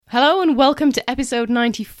Hello and welcome to episode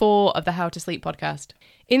 94 of the How to Sleep podcast.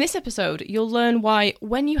 In this episode, you'll learn why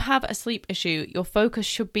when you have a sleep issue, your focus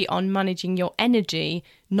should be on managing your energy,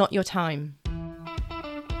 not your time.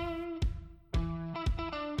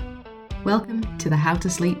 Welcome to the How to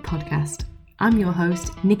Sleep podcast. I'm your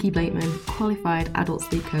host, Nikki Blakeman, qualified adult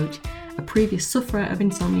sleep coach, a previous sufferer of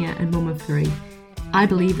insomnia and mum of three. I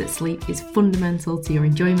believe that sleep is fundamental to your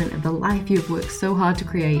enjoyment of the life you have worked so hard to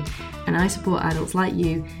create, and I support adults like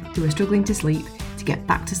you who are struggling to sleep to get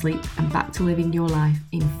back to sleep and back to living your life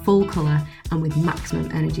in full colour and with maximum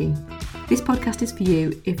energy. This podcast is for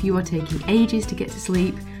you if you are taking ages to get to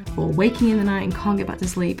sleep, or waking in the night and can't get back to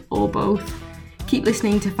sleep, or both. Keep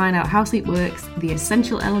listening to find out how sleep works, the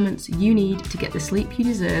essential elements you need to get the sleep you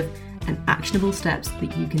deserve, and actionable steps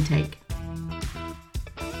that you can take.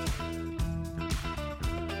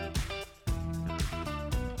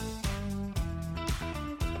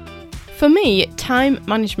 For me, time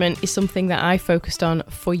management is something that I focused on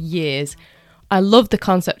for years. I love the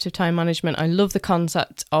concept of time management. I love the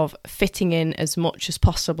concept of fitting in as much as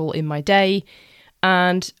possible in my day.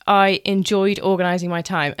 And I enjoyed organising my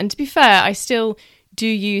time. And to be fair, I still do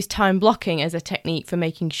use time blocking as a technique for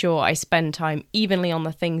making sure I spend time evenly on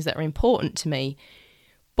the things that are important to me.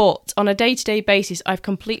 But on a day-to-day basis, I've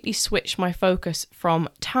completely switched my focus from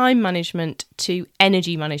time management to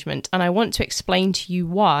energy management. And I want to explain to you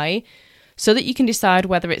why, so that you can decide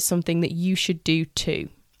whether it's something that you should do too.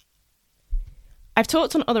 I've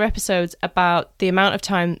talked on other episodes about the amount of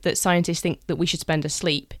time that scientists think that we should spend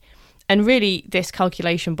asleep. And really, this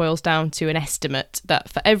calculation boils down to an estimate that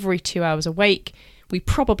for every 2 hours awake, we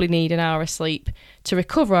probably need an hour of sleep to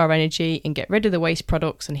recover our energy and get rid of the waste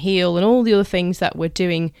products and heal and all the other things that we're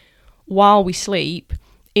doing while we sleep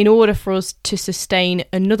in order for us to sustain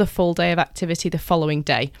another full day of activity the following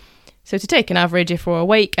day. So to take an average, if we're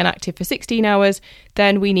awake and active for 16 hours,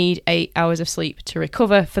 then we need 8 hours of sleep to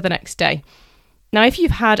recover for the next day. Now, if you've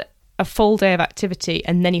had a full day of activity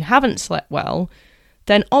and then you haven't slept well,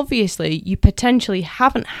 then obviously you potentially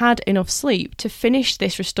haven't had enough sleep to finish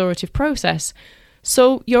this restorative process.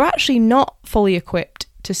 So you're actually not fully equipped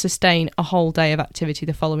to sustain a whole day of activity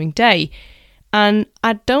the following day. And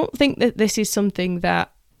I don't think that this is something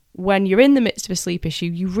that when you're in the midst of a sleep issue,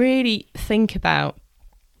 you really think about.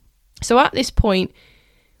 So at this point,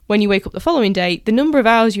 when you wake up the following day, the number of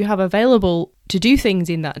hours you have available to do things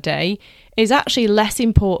in that day is actually less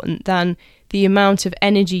important than the amount of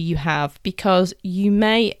energy you have, because you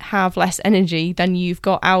may have less energy than you've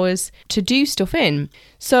got hours to do stuff in.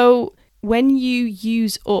 So when you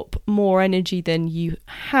use up more energy than you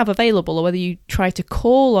have available, or whether you try to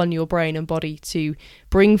call on your brain and body to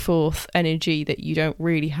bring forth energy that you don't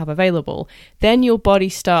really have available, then your body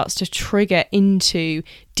starts to trigger into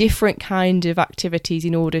different kind of activities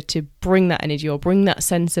in order to bring that energy or bring that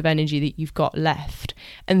sense of energy that you've got left.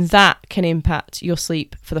 And that can impact your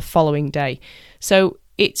sleep for the following day. So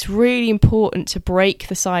it's really important to break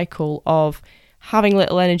the cycle of having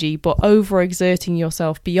little energy but overexerting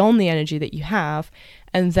yourself beyond the energy that you have,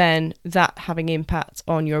 and then that having impact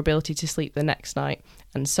on your ability to sleep the next night,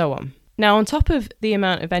 and so on. Now, on top of the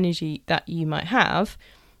amount of energy that you might have,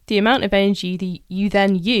 the amount of energy that you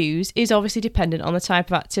then use is obviously dependent on the type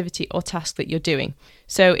of activity or task that you're doing.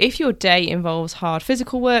 So if your day involves hard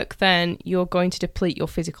physical work, then you're going to deplete your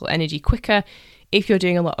physical energy quicker. If you're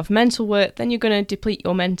doing a lot of mental work, then you're going to deplete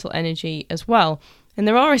your mental energy as well. And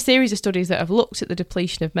there are a series of studies that have looked at the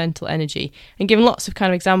depletion of mental energy and given lots of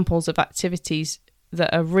kind of examples of activities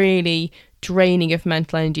that are really draining of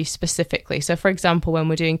mental energy specifically. So, for example, when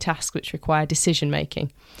we're doing tasks which require decision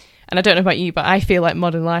making. And I don't know about you, but I feel like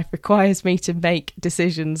modern life requires me to make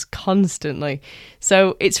decisions constantly.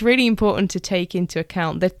 So it's really important to take into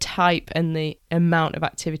account the type and the amount of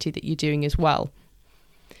activity that you're doing as well.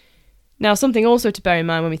 Now, something also to bear in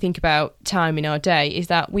mind when we think about time in our day is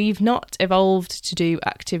that we've not evolved to do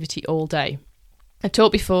activity all day. I've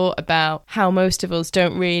talked before about how most of us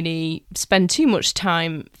don't really spend too much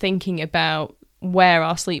time thinking about where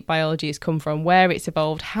our sleep biology has come from, where it's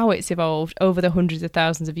evolved, how it's evolved over the hundreds of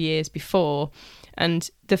thousands of years before. And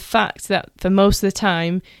the fact that for most of the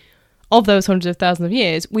time of those hundreds of thousands of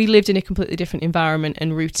years, we lived in a completely different environment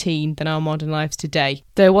and routine than our modern lives today.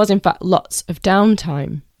 There was, in fact, lots of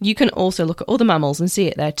downtime. You can also look at other mammals and see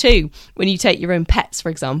it there too. When you take your own pets, for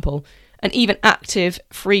example, and even active,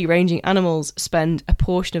 free-ranging animals spend a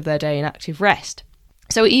portion of their day in active rest.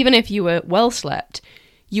 So even if you were well slept,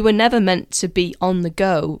 you were never meant to be on the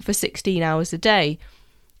go for 16 hours a day.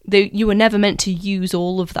 You were never meant to use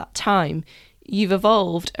all of that time. You've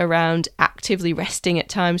evolved around actively resting at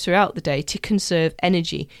times throughout the day to conserve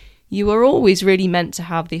energy. You were always really meant to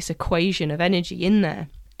have this equation of energy in there.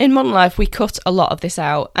 In modern life, we cut a lot of this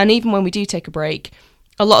out. And even when we do take a break,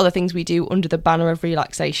 a lot of the things we do under the banner of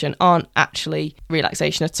relaxation aren't actually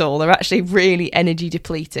relaxation at all. They're actually really energy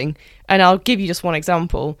depleting. And I'll give you just one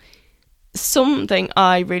example. Something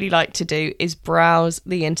I really like to do is browse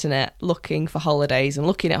the internet looking for holidays and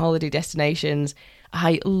looking at holiday destinations.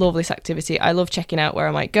 I love this activity. I love checking out where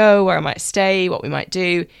I might go, where I might stay, what we might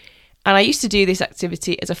do. And I used to do this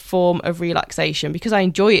activity as a form of relaxation because I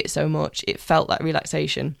enjoy it so much. It felt like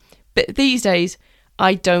relaxation. But these days,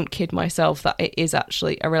 I don't kid myself that it is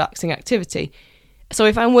actually a relaxing activity. So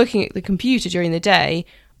if I'm working at the computer during the day,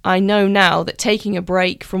 I know now that taking a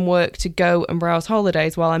break from work to go and browse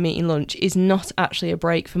holidays while I'm eating lunch is not actually a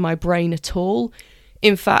break for my brain at all.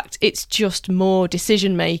 In fact, it's just more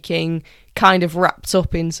decision making, kind of wrapped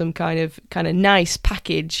up in some kind of nice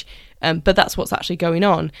package, but that's what's actually going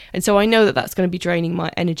on. And so I know that that's going to be draining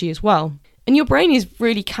my energy as well. And your brain is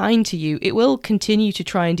really kind to you. It will continue to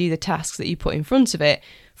try and do the tasks that you put in front of it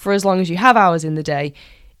for as long as you have hours in the day.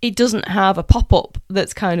 It doesn't have a pop-up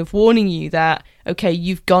that's kind of warning you that, okay,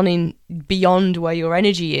 you've gone in beyond where your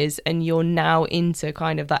energy is and you're now into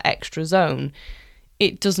kind of that extra zone.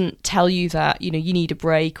 It doesn't tell you that, you need a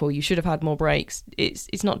break or you should have had more breaks.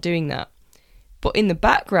 It's not doing that. But in the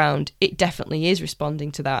background, it definitely is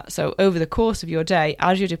responding to that. So over the course of your day,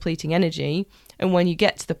 as you're depleting energy, and when you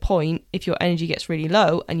get to the point, if your energy gets really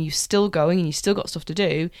low and you're still going and you've still got stuff to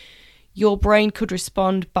do, your brain could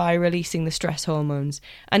respond by releasing the stress hormones.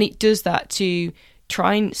 And it does that to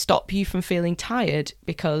try and stop you from feeling tired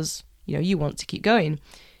because, you want to keep going.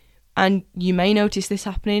 And you may notice this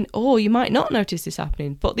happening, or you might not notice this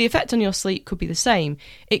happening, but the effect on your sleep could be the same.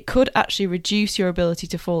 It could actually reduce your ability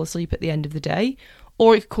to fall asleep at the end of the day,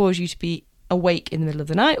 or it could cause you to be awake in the middle of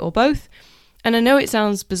the night, or both. And I know it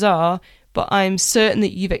sounds bizarre, but I'm certain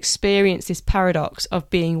that you've experienced this paradox of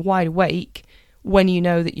being wide awake when you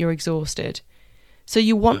know that you're exhausted. So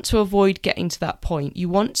you want to avoid getting to that point. You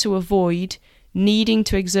want to avoid needing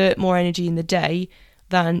to exert more energy in the day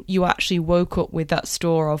than you actually woke up with that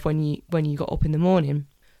store of when you got up in the morning.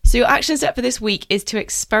 So your action step for this week is to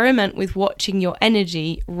experiment with watching your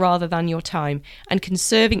energy rather than your time and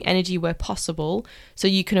conserving energy where possible so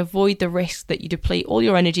you can avoid the risk that you deplete all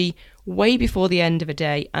your energy way before the end of a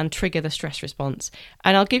day and trigger the stress response.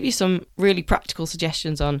 And I'll give you some really practical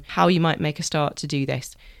suggestions on how you might make a start to do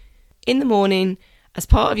this. In the morning, as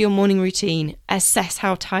part of your morning routine, assess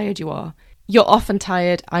how tired you are. You're often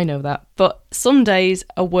tired, I know that, but some days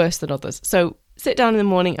are worse than others. So sit down in the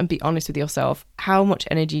morning and be honest with yourself. How much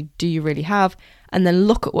energy do you really have? And then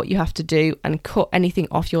look at what you have to do and cut anything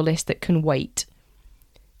off your list that can wait.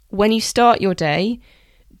 When you start your day,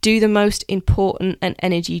 do the most important and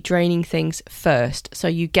energy draining things first so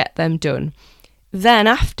you get them done. Then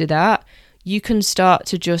after that, you can start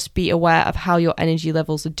to just be aware of how your energy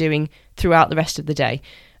levels are doing throughout the rest of the day.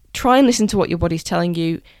 Try and listen to what your body's telling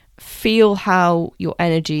you. Feel how your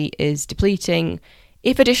energy is depleting.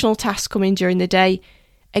 If additional tasks come in during the day,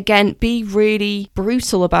 again, be really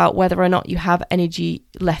brutal about whether or not you have energy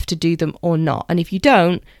left to do them or not. And if you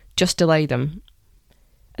don't, just delay them.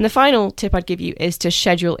 And the final tip I'd give you is to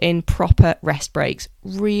schedule in proper rest breaks,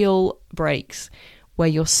 real breaks, where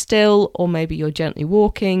you're still or maybe you're gently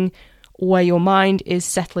walking, where your mind is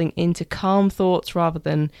settling into calm thoughts rather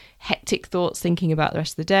than hectic thoughts thinking about the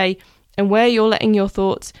rest of the day, and where you're letting your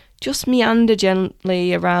thoughts just meander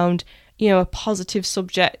gently around, a positive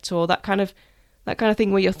subject or that kind of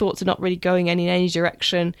thing where your thoughts are not really going in any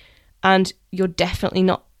direction, and you're definitely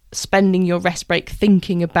not spending your rest break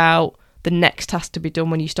thinking about the next task to be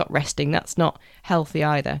done when you stop resting. That's not healthy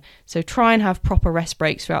either. So try and have proper rest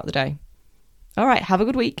breaks throughout the day. All right, have a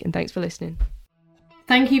good week and thanks for listening.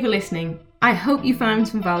 Thank you for listening. I hope you found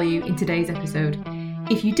some value in today's episode.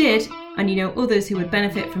 If you did, and you know others who would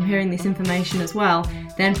benefit from hearing this information as well,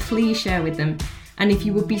 then please share with them. And if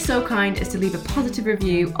you would be so kind as to leave a positive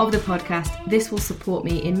review of the podcast, this will support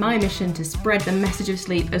me in my mission to spread the message of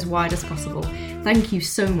sleep as wide as possible. Thank you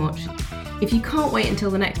so much. If you can't wait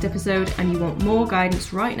until the next episode and you want more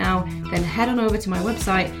guidance right now, then head on over to my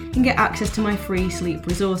website and get access to my free sleep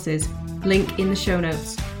resources. Link in the show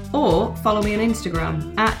notes. Or follow me on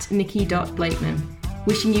Instagram @nikki.blakeman.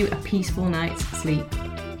 Wishing you a peaceful night's sleep.